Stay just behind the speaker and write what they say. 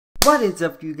What is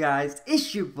up, you guys?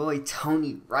 It's your boy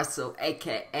Tony Russell,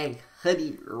 aka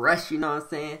Hoodie Rush. You know what I'm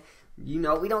saying? You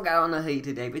know we don't got on a hoodie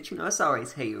today, but you know it's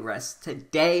always Hoodie Rush.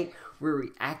 Today we're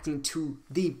reacting to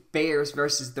the Bears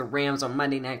versus the Rams on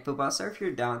Monday Night Football. So if you're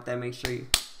down with that, make sure you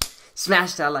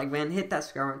smash that like button, hit that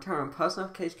subscribe button, turn on post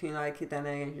notifications, like, hit that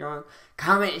notification,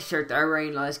 comment, share, throw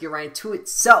rain. Let's get right into it.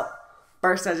 So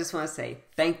first, I just want to say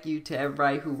thank you to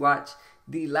everybody who watched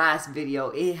the last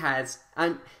video. It has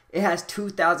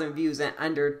 2,000 views in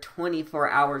under 24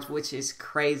 hours, which is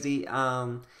crazy.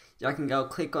 Y'all can go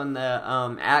click on the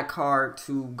ad card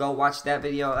to go watch that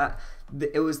video.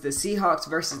 It was the Seahawks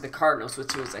versus the Cardinals,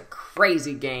 which was a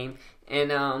crazy game.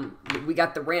 And we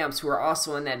got the Rams, who are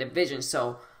also in that division.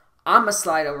 So I'm going to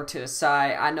slide over to the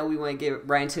side. I know we want to get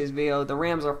right into this video. The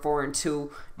Rams are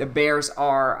 4-2. The Bears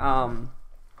are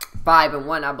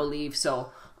 5-1, I believe.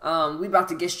 So we about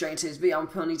to get straight into this video. I'm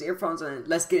putting these earphones on.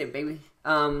 Let's get it, baby.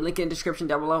 Link in the description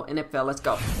down below. NFL, let's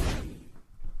go.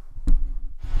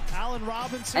 Allen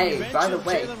Robinson, hey, by the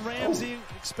way, Ramsey,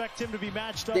 expect him to be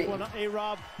matched up on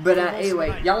A-Rob. But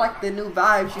anyway, y'all like the new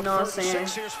vibes, you know what I'm saying?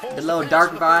 The little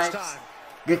dark vibes.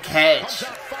 Good catch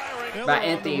by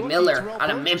Anthony Miller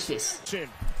out of Memphis.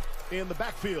 In the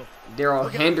backfield. Daryl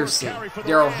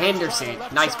Henderson.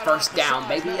 Nice first down,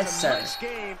 baby. Yes, sir.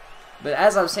 But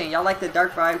as I was saying, y'all like the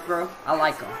dark vibes, bro? I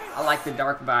like them. I like the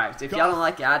dark vibes. If y'all don't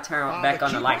like it, I turn back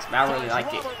on the lights, but I really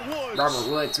like it. Robert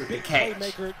Woods with the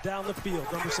catch.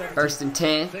 First and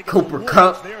 10. Cooper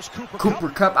Kupp. Cooper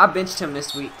Kupp. I benched him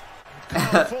this week.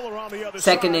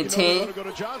 Second and 10.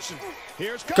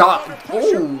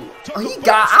 Oh, he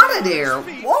got out of there.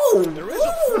 Whoa.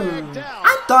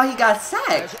 I thought he got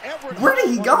sacked. Where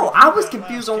did he go? I was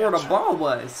confused on where the ball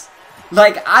was.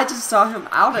 Like, I just saw him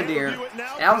out of there,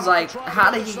 and I was like,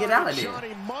 how did he get out of there?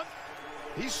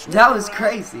 That was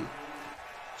crazy.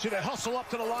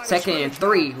 Second and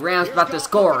 3, Rams about to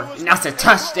score, and that's a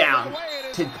touchdown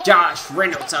to Josh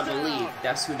Reynolds, I believe.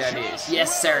 That's who that is.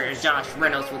 Yes, sir, Josh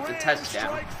Reynolds with the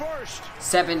touchdown.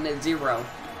 7-0.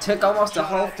 Took almost the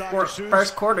whole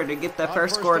first quarter to get the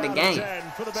first score of the game.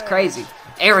 It's crazy.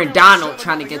 Aaron Donald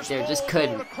trying to get there, just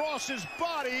couldn't.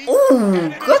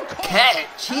 Ooh, good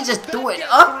catch. He just threw it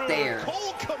up there.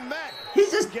 He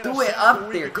just threw it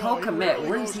up there. Cole Kmet,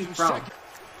 where is he from?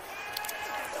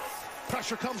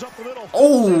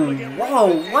 Oh,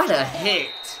 whoa, what a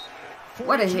hit.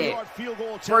 What a hit.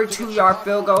 42-yard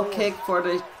field goal kick for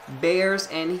the Bears,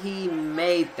 and he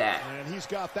made that.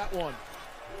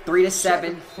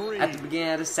 3-7 at the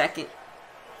beginning of the second.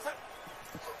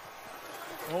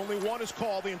 Only one is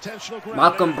called, the intentional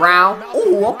Malcolm Brown.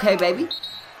 Ooh, okay, baby.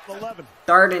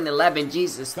 3rd and 11,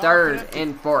 Jesus. 3rd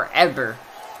and forever.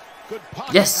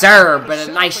 Yes, sir. But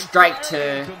a nice strike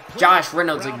to Josh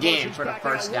Reynolds again for the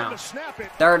first down.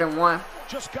 3rd and 1.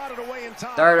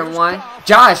 3rd and 1.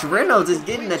 Josh Reynolds is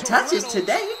getting the touches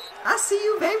today. I see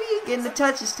you, baby. You're getting the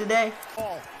touches today.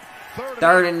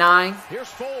 3rd and 9.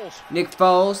 Nick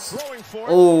Foles.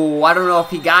 Oh, I don't know if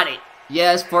he got it.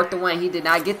 Yes, 4th and 1. He did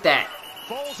not get that.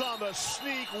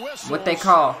 What they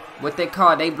call?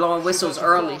 They blowing whistles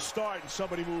early.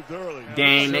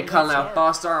 Dang, they calling out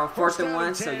false start on 4th and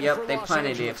 1. So yep, they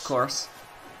punted it, of course.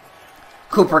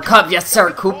 Cooper Kupp, yes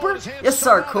sir, Cooper. Yes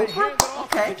sir, Cooper.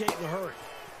 Okay.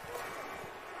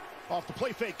 Off the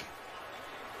play fake.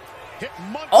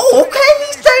 Oh, okay,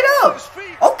 he stayed up.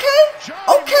 Okay.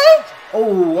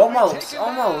 Oh, almost.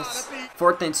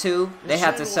 4th and 2. They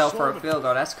had to sell for a field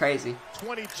goal. That's crazy.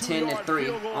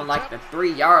 10-3 on like the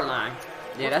 3-yard line.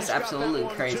 Yeah, that's absolutely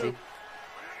crazy.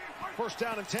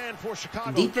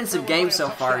 Defensive game so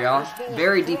far, y'all.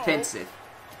 Very defensive.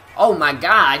 Oh my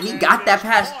God, he got that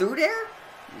pass through there.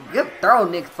 Good throw,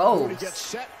 Nick Foles.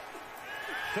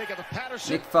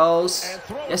 Nick Foles.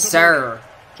 Yes, sir.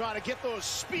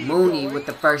 Mooney with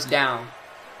the first down.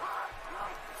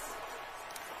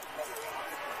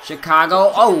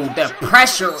 Chicago. Oh, the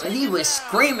pressure. He was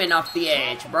screaming off the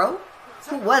edge, bro.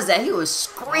 Who was that? He was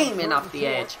screaming off the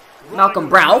edge. Malcolm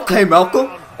Brown. Okay,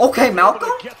 Malcolm.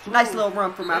 Nice little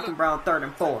run for Malcolm Brown. 3rd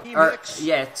and 4.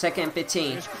 Yeah, 2nd and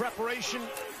 15.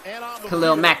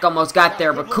 Khalil Mack almost got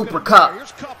there, but Cooper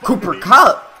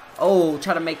Kupp. Oh,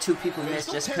 try to make 2 people miss.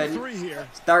 Just couldn't.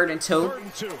 3rd and 2.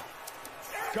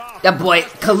 That boy,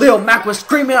 Khalil Mack, was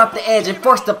screaming off the edge and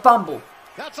forced a fumble.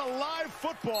 That's a live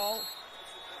football.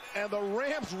 And the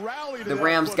Rams rallied. The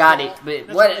Rams got it, but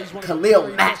what Khalil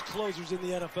Mack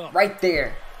right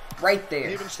there.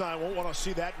 Havenstein won't want to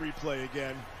see that replay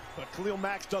again, but Khalil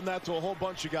Mack's done that to a whole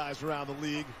bunch of guys around the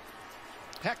league.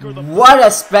 What a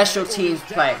special teams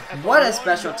play. What a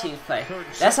special teams play.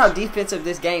 That's how defensive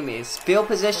this game is. Field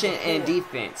position and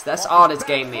defense. That's all this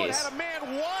game is.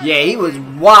 Yeah, he was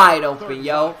wide open,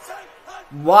 yo.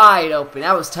 Wide open.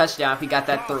 That was touchdown if he got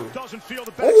that through.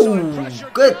 Ooh,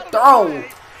 good throw.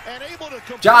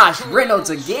 Josh Reynolds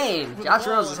again. Josh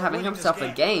Reynolds is having himself a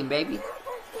game, baby.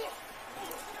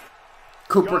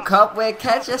 Cooper Kupp with a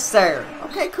catch, yes sir.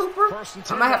 Okay, Cooper.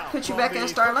 I might have to put you back in the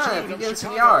starting line if you get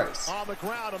some yards.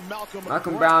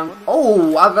 Malcolm Brown.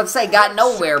 Oh, I was about to say got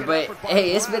nowhere, but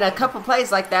hey, it's been a couple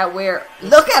plays like that where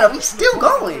look at him, he's still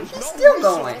going. He's still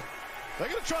going.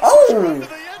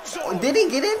 Oh, did he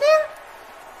get in there?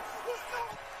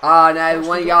 Oh, no,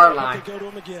 1 yard line.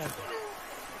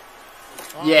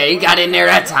 Yeah, he got in there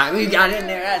that time. He got in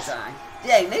there that time.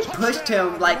 Dang, they pushed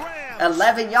him like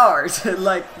 11 yards.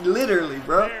 Like, literally,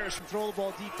 bro.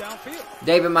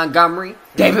 David Montgomery.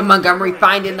 David Montgomery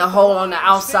finding the hole on the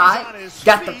outside.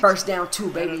 Got the first down, too,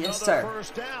 baby. Yes, sir.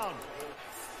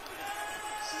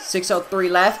 6:03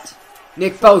 left.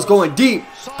 Nick Foles going deep.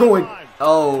 Going.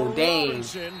 Oh, dang.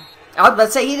 I was about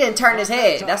to say he didn't turn his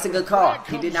head. That's a good call.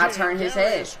 He did not turn his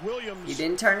head. He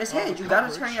didn't turn his head. You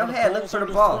gotta turn your head. Look for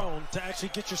the ball.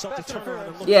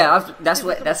 Yeah, that's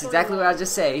exactly what I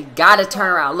just said. He gotta turn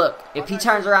around. Look, if he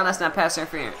turns around, that's not pass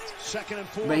interference.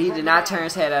 But he did not turn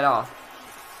his head at all.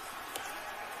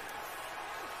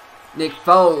 Nick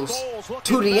Foles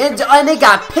to the end zone, and they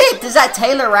got picked. Is that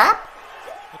Taylor Rapp?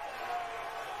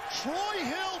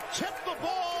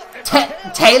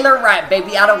 Taylor Rapp,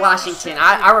 baby, out of Washington.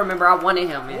 I remember I wanted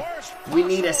him, man. We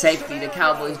need a safety, the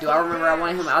Cowboys do. I remember I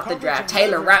wanted him out the draft.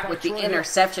 Taylor Rapp with the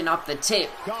interception off the tip.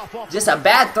 Just a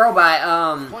bad throw by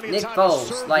Nick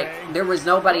Foles. Like, there was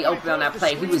nobody open on that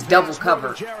play. He was double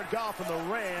covered.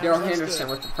 Daryl Henderson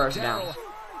with the first down.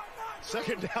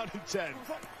 Second down and 10.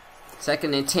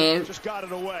 Second and 10. Just got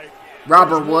it away.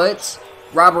 Robert Woods.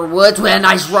 Robert Woods with a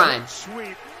nice run.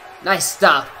 Nice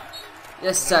stuff.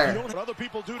 Yes, sir.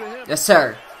 Yes,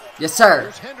 sir. Yes,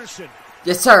 sir.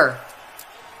 Yes, sir.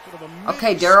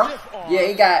 Okay, Daryl. Yeah,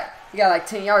 he got like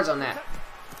 10 yards on that.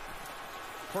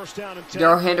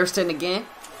 Daryl Henderson again.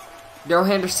 Daryl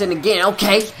Henderson again.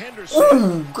 Okay.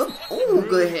 Ooh, good. Ooh,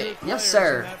 good hit. Yes,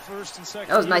 sir.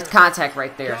 That was nice contact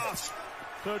right there.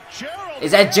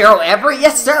 Is that Gerald Everett?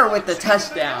 Yes, sir, with the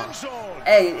touchdown.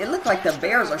 Hey, it looked like the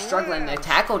Bears are struggling to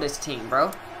tackle this team,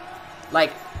 bro.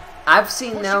 Like, I've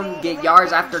seen them get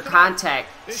yards after contact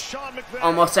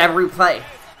almost every play.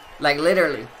 Like,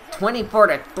 literally.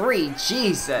 24-3.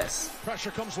 Jesus. Pressure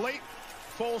comes late.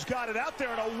 Foles got it out there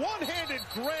and a one-handed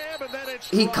grab, and then it's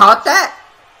he caught that?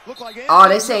 Oh,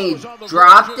 they say he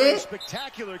dropped it?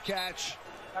 Spectacular catch.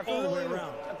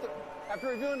 After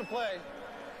reviewing the play,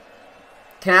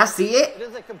 can I see it? it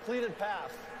is a completed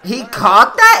pass. He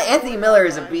caught that? Anthony Miller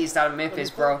is a beast out of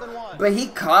Memphis, bro. But he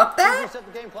caught that?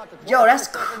 Yo, that's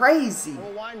crazy.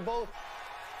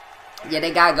 Yeah,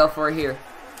 they gotta go for it here.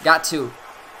 Got to.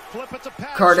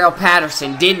 Cordell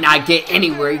Patterson did not get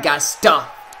anywhere. He got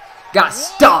stuffed. Got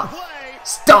stuffed.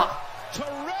 Stuffed.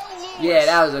 Yeah,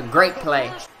 that was a great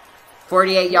play.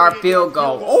 48-yard field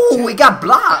goal. Oh, he got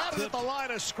blocked.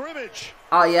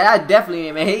 Oh, yeah, that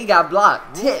definitely, man. He got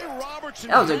blocked. Tipped.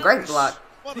 That was a great block.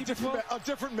 A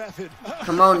different method.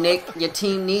 Come on, Nick. Your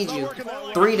team needs you.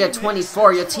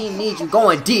 3-24. Your team needs you.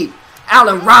 Going deep.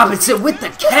 Allen Robinson with the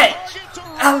catch.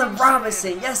 Allen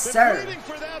Robinson. Yes, sir.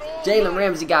 Jalen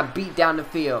Ramsey got beat down the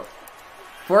field.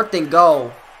 4th and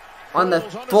goal. On the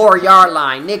 4-yard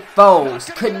line. Nick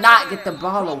Foles could not get the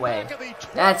ball away.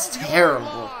 That's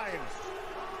terrible.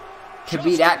 To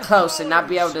be that close and not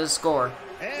be able to score.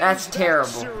 That's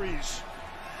terrible.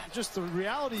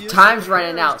 Time's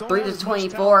running out.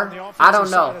 3-24. I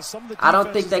don't know. I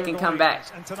don't think they can come back.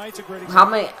 How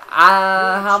many?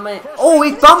 Oh,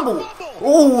 he fumbled.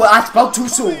 Oh, I spoke too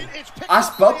soon. I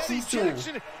spoke too soon.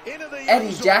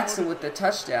 Eddie Jackson with the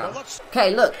touchdown.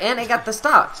 Okay, look, and they got the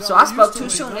stop. So I spoke too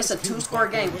soon. It's a 2-score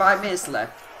game. 5 minutes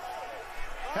left.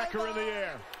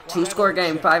 2-score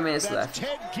game. 5 minutes left.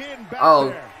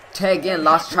 Oh, Ted Ginn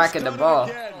lost track of the ball.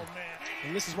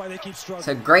 It's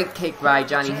a great kick by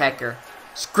Johnny Hekker.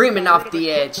 Screaming off the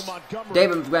edge.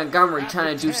 David Montgomery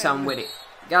trying to do something with it.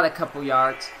 Got a couple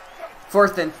yards.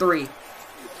 4th and 3.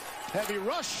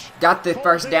 Got the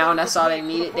first down. That's all they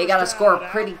needed. They got to score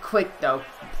pretty quick, though.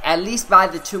 At least by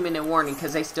the 2-minute warning,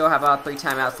 because they still have about 3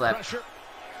 timeouts left.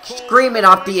 Screaming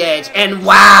off the edge. And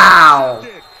wow!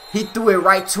 He threw it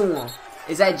right to him.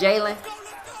 Is that Jalen?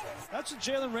 That's what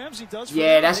Jalen Ramsey does.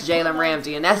 Yeah, that's Jalen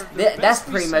Ramsey, and that's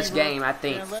pretty much game, I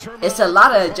think. It's a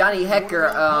lot of Johnny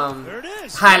Hekker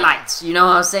highlights. You know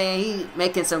what I'm saying? He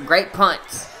making some great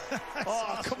punts.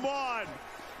 Oh, come on.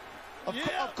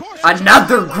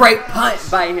 Another great punt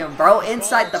by him, bro,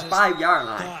 inside the 5-yard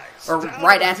line. or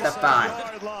right at the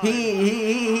 5.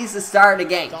 He's the star of the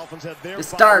game. The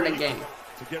star of the game.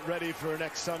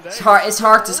 It's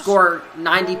hard to score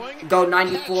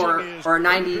 94 or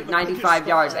 95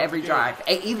 yards every drive,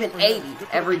 even 80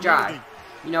 every drive.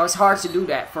 You know, it's hard to do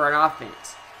that for an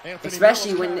offense,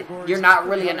 especially when you're not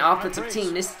really an offensive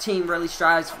team. This team really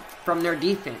strives from their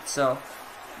defense. So,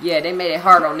 yeah, they made it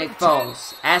hard on Nick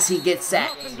Foles as he gets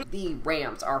sacked. The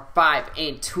Rams are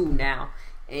 5-2 now,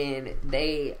 and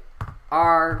they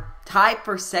are tied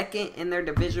for second in their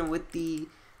division with the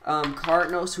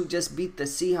Cardinals, who just beat the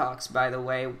Seahawks, by the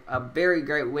way. A very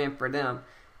great win for them.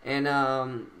 And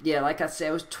yeah, like I said,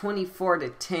 it was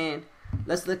 24-10.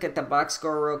 Let's look at the box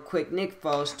score real quick. Nick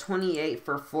Foles, 28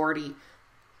 for 40,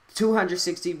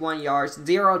 261 yards,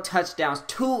 0 touchdowns,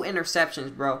 2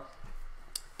 interceptions, bro.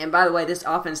 And by the way, this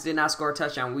offense did not score a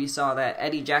touchdown. We saw that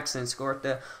Eddie Jackson scored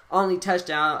the only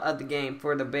touchdown of the game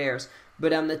for the Bears.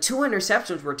 But the 2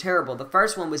 interceptions were terrible. The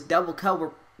first one was double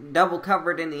covered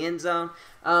in the end zone.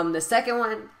 The second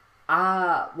one,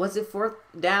 was it 4th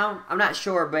down? I'm not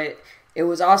sure, but it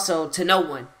was also to no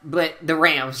one but the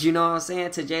Rams. You know what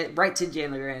I'm saying? Right to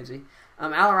Jalen Ramsey.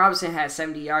 Allen Robinson had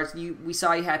 70 yards. We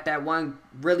saw he had that one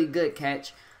really good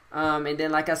catch. And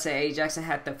then, like I said, A. Jackson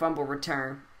had the fumble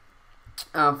return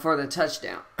for the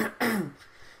touchdown.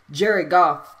 Jared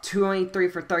Goff, 23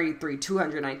 for 33,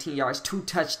 219 yards, 2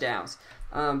 touchdowns.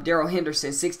 Darrell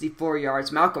Henderson, 64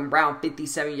 yards. Malcolm Brown,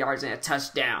 57 yards and a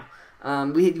touchdown.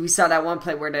 We saw that one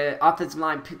play where the offensive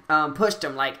line pushed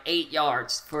him like 8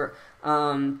 yards for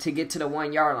to get to the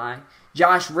 1 yard line.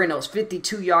 Josh Reynolds,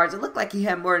 52 yards. It looked like he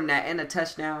had more than that and a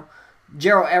touchdown.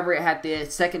 Gerald Everett had the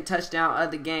second touchdown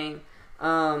of the game.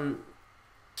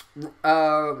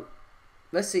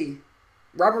 Let's see.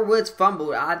 Robert Woods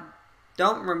fumbled. I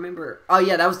don't remember. Oh,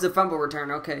 yeah, that was the fumble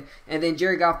return. Okay. And then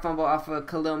Jerry Goff fumbled off of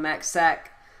Khalil Mack's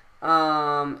sack.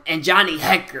 And Johnny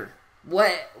Hekker.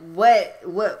 What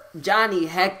Johnny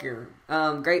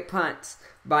Hekker. Great punts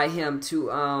by him to,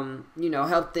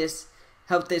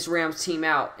 help this Rams team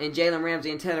out. And Jalen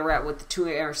Ramsey and Taylor Rapp with the 2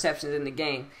 interceptions in the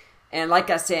game. And like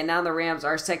I said, now the Rams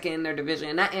are second in their division.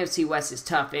 And that NFC West is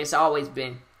tough. It's always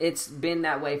been. It's been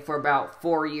that way for about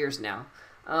 4 years now.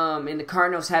 And the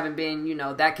Cardinals haven't been,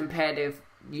 that competitive,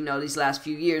 these last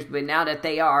few years. But now that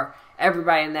they are,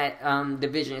 everybody in that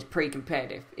division is pretty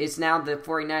competitive. It's now the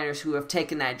 49ers who have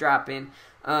taken that drop and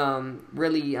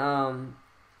really,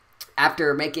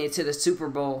 after making it to the Super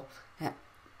Bowl,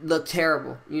 look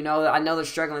terrible. I know they're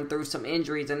struggling through some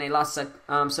injuries and they lost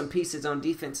some pieces on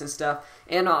defense and stuff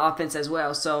and on offense as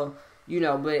well. So,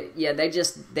 but yeah,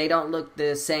 they don't look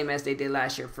the same as they did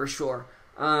last year for sure.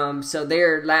 So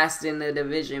they're last in the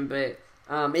division, but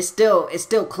it's still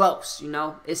close.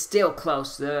 It's still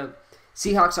close. The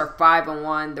Seahawks are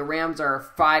 5-1. The Rams are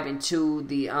 5-2.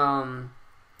 The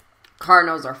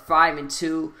Cardinals are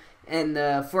 5-2. And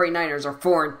the 49ers are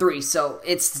 4-3, so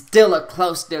it's still a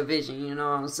close division, you know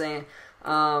what I'm saying?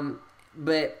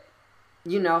 But,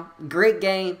 great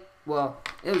game. Well,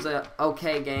 it was a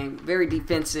okay game. Very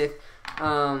defensive.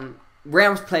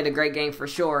 Rams played a great game for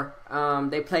sure.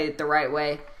 They played it the right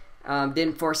way.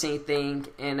 Didn't force anything,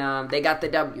 and they got the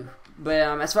W.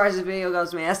 But as far as the video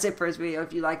goes, man, that's it for this video.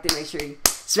 If you liked it, make sure you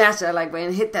smash that like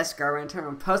button, hit that subscribe button, turn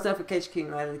on post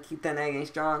notification, keep that game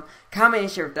strong. Comment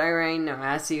and share if there ain't no.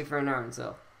 I see you for another one,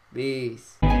 so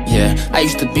peace. Yeah, I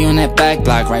used to be on that back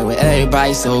block, right where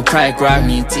everybody so crack rock.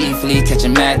 Me and T-Fleet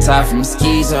catching mad top from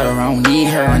skis. I don't need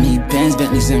her, I need Benz,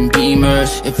 Bentleys, and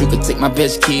Beamers. If you could take my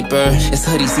bitch, keep her. It's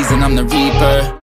hoodie season, I'm the reaper.